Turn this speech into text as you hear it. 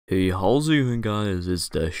Hey, how's it going, guys? It's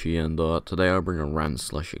Deshi, and today I bring a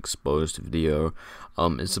rant/exposed video.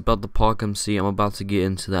 It's about the Parkmc. I'm about to get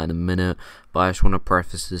into that in a minute, but I just want to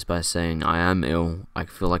preface this by saying I am ill. I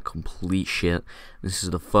feel like complete shit. This is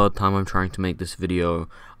the third time I'm trying to make this video.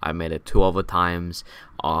 I made it 2 other times,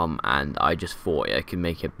 and I just thought I could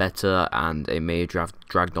make it better, and it may have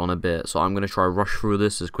dragged on a bit, so I'm going to try to rush through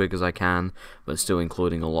this as quick as I can, but still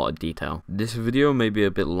including a lot of detail. This video may be a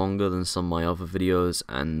bit longer than some of my other videos,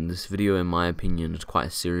 and this video, in my opinion, is quite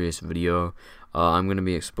a serious video. I'm going to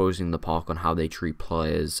be exposing the park on how they treat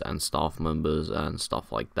players and staff members and stuff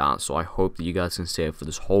like that, so I hope that you guys can stay for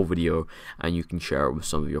this whole video and you can share it with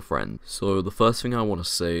some of your friends. So the first thing I want to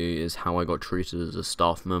say is how I got treated as a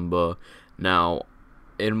staff member. Now,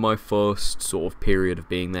 in my first sort of period of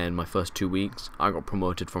being there, in my first 2 weeks, I got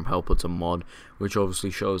promoted from helper to mod, which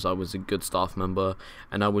obviously shows I was a good staff member,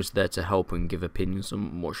 and I was there to help and give opinions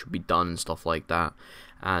on what should be done and stuff like that.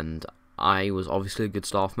 And I was obviously a good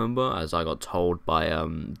staff member, as I got told by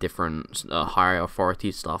different higher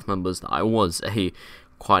authority staff members that I was a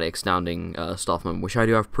quite astounding staff member, which I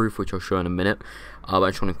do have proof, which I'll show in a minute. But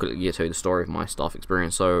I just want to quickly tell you the story of my staff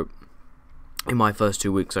experience. So, in my first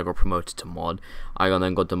 2 weeks, I got promoted to mod. I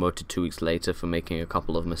then got demoted 2 weeks later for making a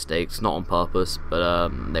couple of mistakes, not on purpose, but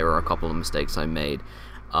there were a couple of mistakes I made.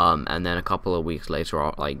 And then a couple of weeks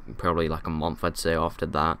later, probably like a month, I'd say, after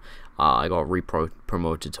that, I got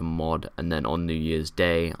promoted to mod, and then on New Year's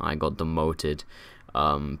Day, I got demoted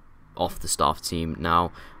off the staff team.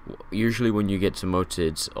 Now, usually when you get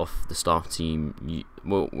demoted off the staff team,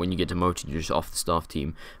 when you get demoted, you're just off the staff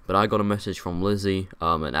team. But I got a message from Lizzie,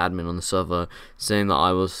 an admin on the server, saying that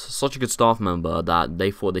I was such a good staff member that they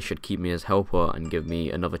thought they should keep me as helper and give me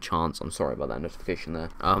another chance. I'm sorry about that notification there.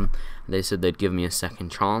 They said they'd give me a second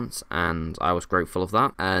chance, and I was grateful of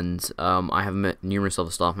that. And I have met numerous other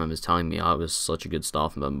staff members telling me I was such a good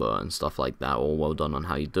staff member and stuff like that, or well done on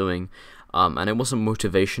how you're doing. And it wasn't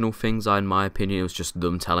motivational things, in my opinion, it was just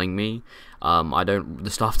them telling me. The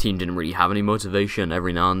staff team didn't really have any motivation.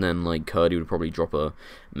 Every now and then, like, Curdy would probably drop a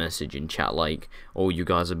message in chat like, oh, you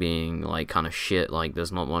guys are being, like, kind of shit, like,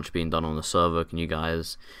 there's not much being done on the server, can you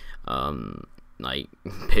guys, like,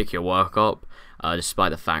 pick your work up,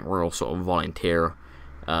 despite the fact we're all sort of volunteers,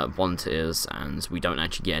 and we don't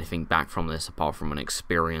actually get anything back from this apart from an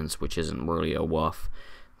experience, which isn't really a worth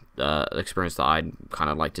experience that I'd kind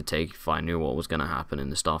of like to take if I knew what was going to happen in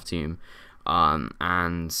the staff team.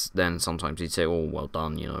 And then sometimes he'd say, oh, well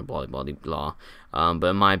done, you know, blah blah blah. But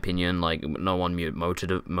in my opinion, like, no one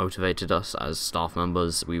motivated us as staff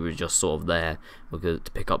members. We were just sort of there to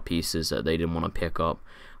pick up pieces that they didn't want to pick up.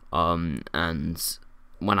 And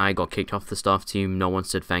when I got kicked off the staff team, no one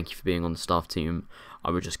said thank you for being on the staff team. I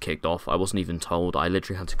was just kicked off. I wasn't even told. I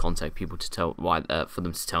literally had to contact people to tell for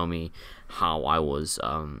them to tell me how I was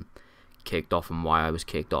kicked off and why I was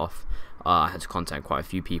kicked off. I had to contact quite a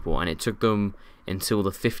few people, and it took them until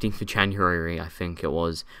the 15th of January, I think it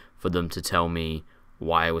was, for them to tell me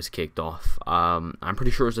why I was kicked off. I'm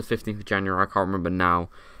pretty sure it was the 15th of January. I can't remember now.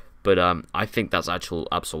 But I think that's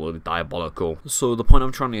absolutely diabolical. So the point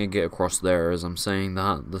I'm trying to get across there is I'm saying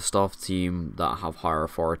that the staff team that have higher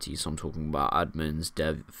authority, so I'm talking about admins,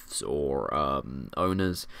 devs, or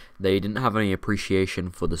owners, they didn't have any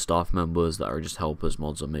appreciation for the staff members that are just helpers,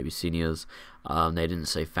 mods, or maybe seniors. They didn't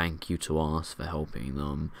say thank you to us for helping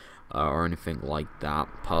them, or anything like that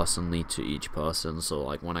personally to each person. So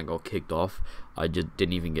like when I got kicked off, I just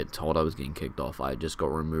didn't even get told I was getting kicked off. I just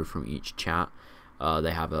got removed from each chat.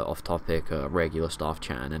 They have an off-topic, regular staff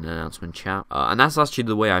chat, and an announcement chat. And that's actually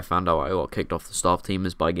the way I found out I got kicked off the staff team,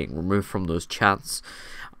 is by getting removed from those chats.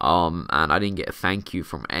 And I didn't get a thank you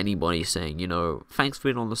from anybody saying, you know, thanks for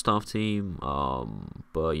being on the staff team,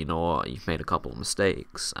 but you know what, you've made a couple of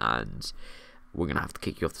mistakes, and we're going to have to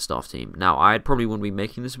kick you off the staff team. Now, I probably wouldn't be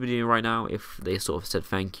making this video right now if they sort of said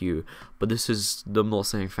thank you, but this is them not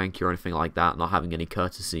saying thank you or anything like that, not having any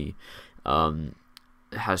courtesy.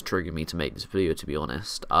 Has triggered me to make this video, to be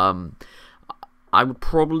honest. I would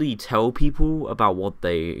probably tell people about what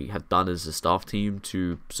they have done as a staff team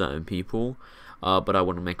to certain people, but I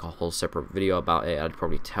wouldn't make a whole separate video about it. I'd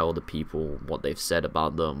probably tell the people what they've said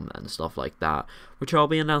about them and stuff like that, which I'll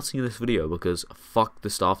be announcing in this video, because fuck the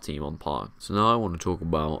staff team on Park. So now I want to talk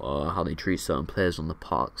about how they treat certain players on the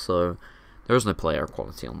Park. So there is no player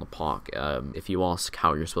equality on the Park. If you ask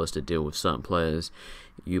how you're supposed to deal with certain players,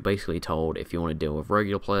 you're basically told if you want to deal with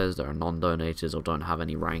regular players that are non-donators or don't have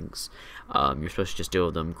any ranks, you're supposed to just deal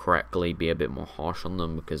with them correctly, be a bit more harsh on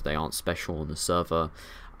them because they aren't special on the server.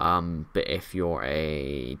 But if you're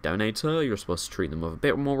a donator, you're supposed to treat them with a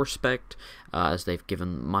bit more respect, as they've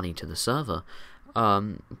given money to the server.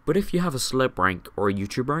 But if you have a celeb rank or a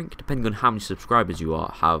YouTube rank, depending on how many subscribers you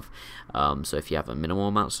have, so if you have a minimal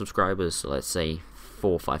amount of subscribers, so let's say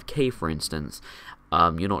 4 or 5k for instance,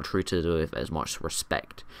 you're not treated with as much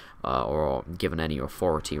respect or given any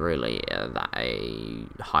authority really that a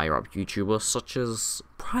higher up YouTuber such as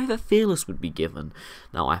Private Fearless would be given.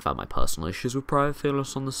 Now, I've had my personal issues with Private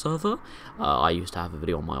Fearless on the server. I used to have a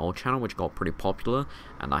video on my old channel which got pretty popular,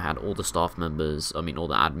 and I had all the staff members, all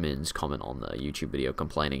the admins comment on the YouTube video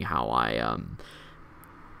complaining how I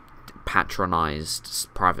patronized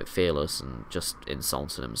Private Fearless and just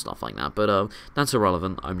insulted him and stuff like that. But that's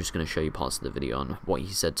irrelevant. I'm just going to show you parts of the video on what he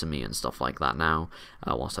said to me and stuff like that now,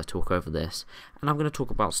 whilst I talk over this. And I'm going to talk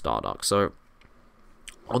about Stardark. So,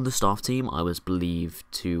 on the staff team, I was believed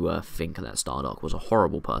to think that Stardark was a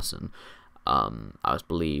horrible person. I was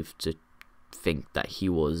believed to think that he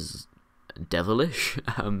was devilish.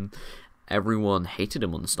 Everyone hated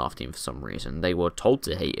him on the staff team for some reason. They were told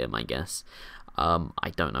to hate him, I guess.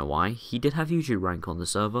 I don't know why. He did have YouTube rank on the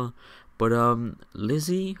server, but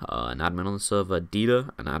Lizzie, an admin on the server,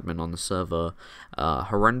 Dita, an admin on the server,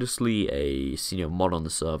 horrendously a senior mod on the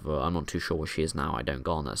server. I'm not too sure where she is now. I don't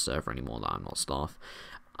go on that server anymore. That I'm not staff.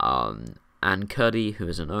 And Cuddy, who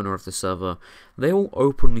is an owner of the server, they all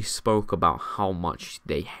openly spoke about how much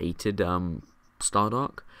they hated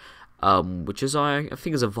Stardark, which is I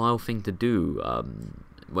think is a vile thing to do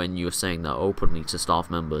when you're saying that openly to staff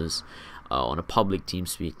members. On a public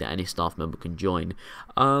TeamSpeak that any staff member can join,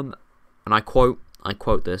 and I quote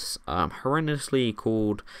this: horrendously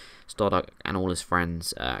called Stardark and all his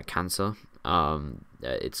friends cancer.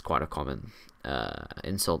 It's quite a common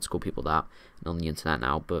insult to call people that on the internet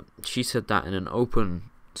now, but she said that in an open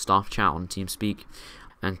staff chat on TeamSpeak.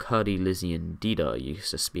 And Cuddy, Lizzie, and Dita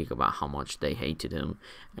used to speak about how much they hated him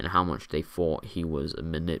and how much they thought he was a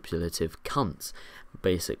manipulative cunt,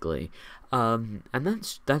 basically. And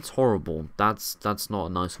that's horrible. That's not a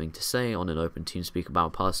nice thing to say on an open TeamSpeak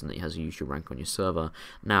about a person that has a YouTube rank on your server.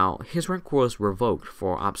 Now, his rank was revoked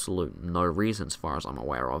for absolute no reason, as far as I'm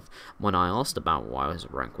aware of. When I asked about why his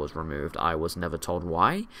rank was removed, I was never told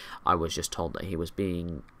why. I was just told that he was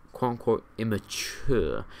being quote-unquote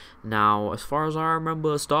immature. Now, as far as I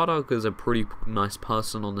remember, Stardark is a pretty nice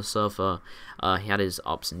person on the server. He had his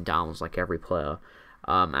ups and downs like every player.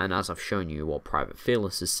 And as I've shown you what Private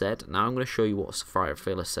Fearless has said, now I'm going to show you what Private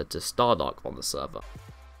Fearless said to Stardark on the server.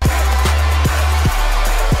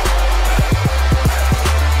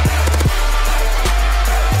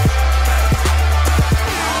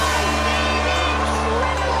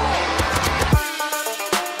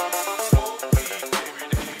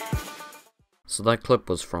 So that clip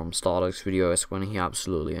was from Stardark's video. It's when he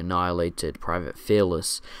absolutely annihilated Private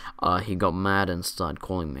Fearless. He got mad and started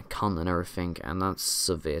calling me a cunt and everything, and that's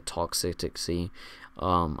severe toxicity.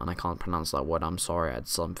 And I can't pronounce that word. I'm sorry, I had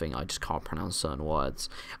something. I just can't pronounce certain words.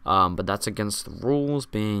 But that's against the rules,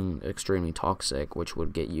 being extremely toxic, which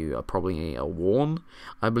would get you probably a warn,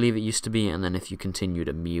 I believe it used to be, and then if you continue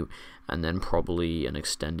to mute, and then probably an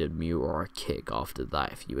extended mute or a kick after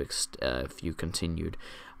that if you continued.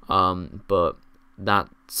 But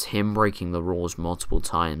that's him breaking the rules multiple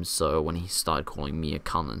times. So when he started calling me a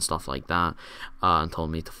cunt and stuff like that, and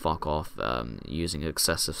told me to fuck off, using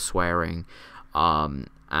excessive swearing,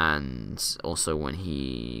 and also when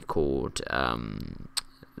he called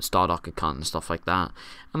Stardark a cunt and stuff like that,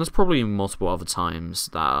 and there's probably multiple other times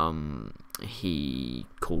that he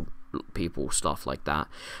called people stuff like that.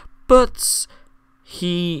 But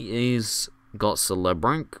he got celeb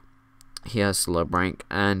rank. He has celeb rank,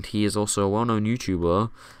 and he is also a well-known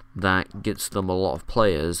YouTuber that gets them a lot of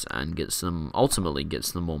players and ultimately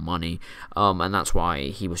gets them more money. And that's why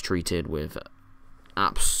he was treated with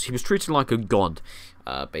he was treated like a god,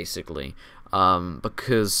 basically,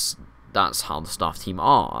 because that's how the staff team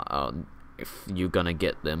are. If you're gonna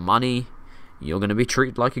get their money, you're gonna be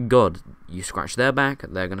treated like a god. You scratch their back,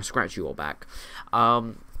 they're gonna scratch your back.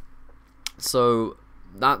 So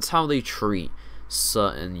that's how they treat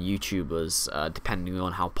certain YouTubers, depending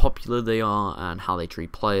on how popular they are, and how they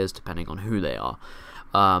treat players depending on who they are.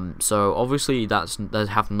 So obviously they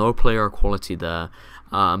have no player equality there.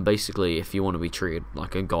 Basically, if you want to be treated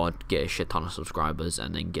like a god, get a shit ton of subscribers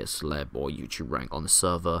and then get celeb or YouTube rank on the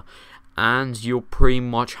server, and you'll pretty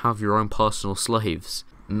much have your own personal slaves.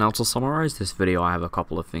 Now, to summarize this video, I have a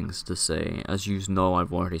couple of things to say. As you know,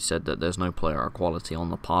 I've already said that there's no player equality on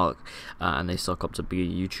the park, and they suck up to bigger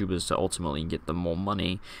YouTubers to ultimately get them more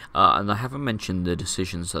money. And I haven't mentioned the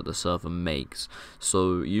decisions that the server makes.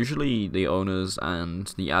 So usually the owners and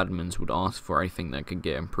the admins would ask for anything that could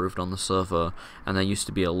get improved on the server, and there used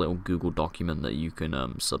to be a little Google document that you can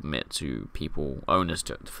submit to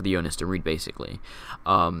for the owners to read, basically.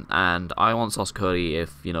 And I once asked Cody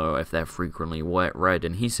if they're frequently read,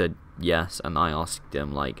 and he said yes, and I asked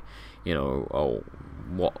him, like, what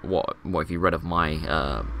have you read of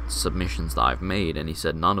my submissions that I've made, and he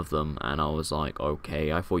said none of them, and I was like,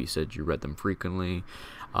 okay, I thought you said you read them frequently.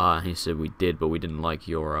 He said we did, but we didn't like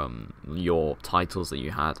your titles that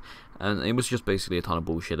you had, and it was just basically a ton of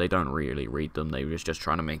bullshit. They don't really read them. They were just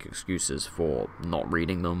trying to make excuses for not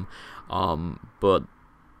reading them. But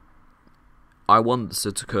I once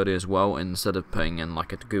said to Cody as well, instead of putting in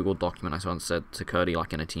like a Google document, I once said to Cody,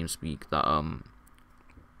 like in a TeamSpeak,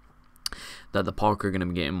 that the park are going to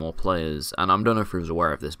be getting more players, and I don't know if he was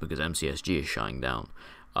aware of this because MCSG is shutting down,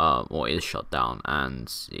 or is shut down, and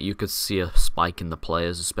you could see a spike in the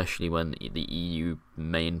players, especially when the EU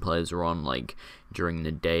main players are on, like during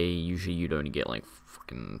the day. Usually you'd only get like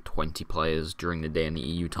fucking 20 players during the day in the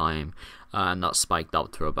EU time, and that spiked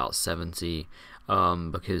up to about 70.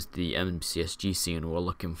 Because the MCSG scene were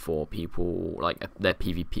looking for people, like their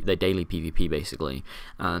daily PvP basically,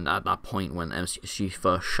 and at that point when MCSG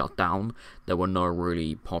first shut down, there were no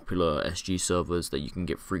really popular SG servers that you can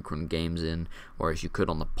get frequent games in, whereas you could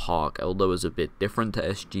on the park. Although it was a bit different to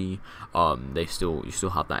SG, you still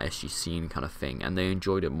have that SG scene kind of thing, and they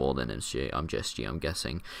enjoyed it more than MCSG, I'm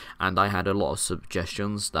guessing. And I had a lot of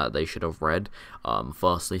suggestions that they should have read.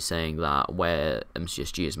 Firstly, saying that where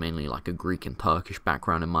MCSG is mainly like a Greek and Turkish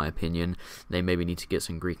background, in my opinion, they maybe need to get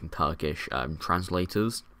some Greek and Turkish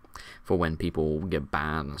translators for when people get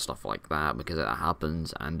banned and stuff like that, because it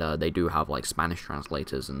happens, and they do have like Spanish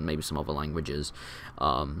translators and maybe some other languages,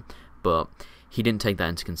 but he didn't take that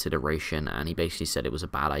into consideration, and he basically said it was a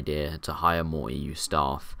bad idea to hire more EU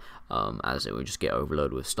staff, as it would just get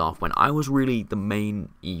overloaded with staff, when I was really the main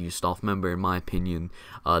EU staff member, in my opinion.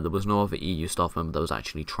 There was no other EU staff member that was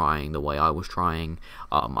actually trying the way I was trying.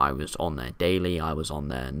 I was on there daily. I was on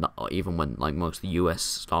there even when like most of the US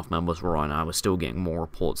staff members were on. I was still getting more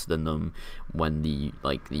reports than them when the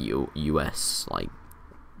US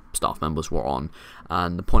staff members were on.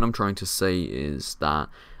 And the point I'm trying to say is that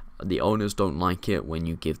the owners don't like it when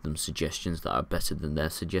you give them suggestions that are better than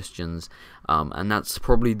their suggestions, and that's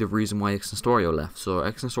probably the reason why Extensorio left. So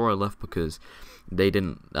Extensorio left because they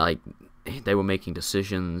were making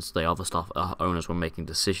decisions, the other staff owners were making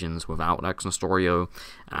decisions without Extensorio,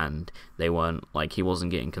 and they weren't, like, he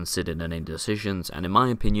wasn't getting considered in any decisions. And in my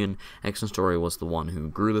opinion, Extensorio was the one who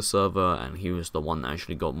grew the server, and he was the one that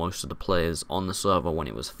actually got most of the players on the server when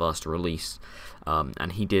it was first released,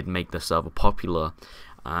 and he did make the server popular,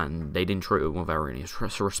 and they didn't treat him with any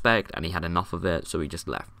respect, and he had enough of it, so he just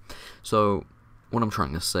left. So what I'm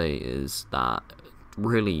trying to say is that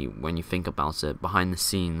really, when you think about it, behind the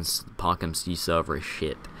scenes, the Parkmc server is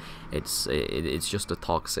shit. It's just a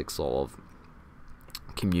toxic sort of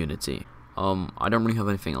community. I don't really have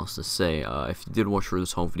anything else to say. If you did watch through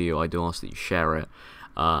this whole video, I do ask that you share it.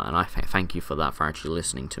 And I thank you for that, for actually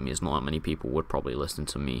listening to me, as not many people would probably listen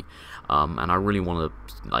to me. And I really want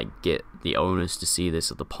to get the owners to see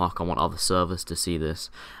this at the park. I want other servers to see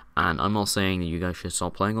this. And I'm not saying that you guys should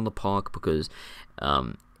start playing on the park, because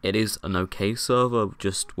it is an okay server.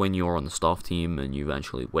 Just when you're on the staff team and you've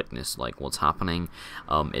actually witnessed what's happening,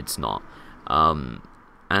 it's not. And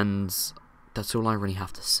that's all I really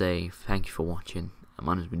have to say. Thank you for watching.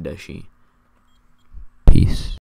 My name's been Deshi.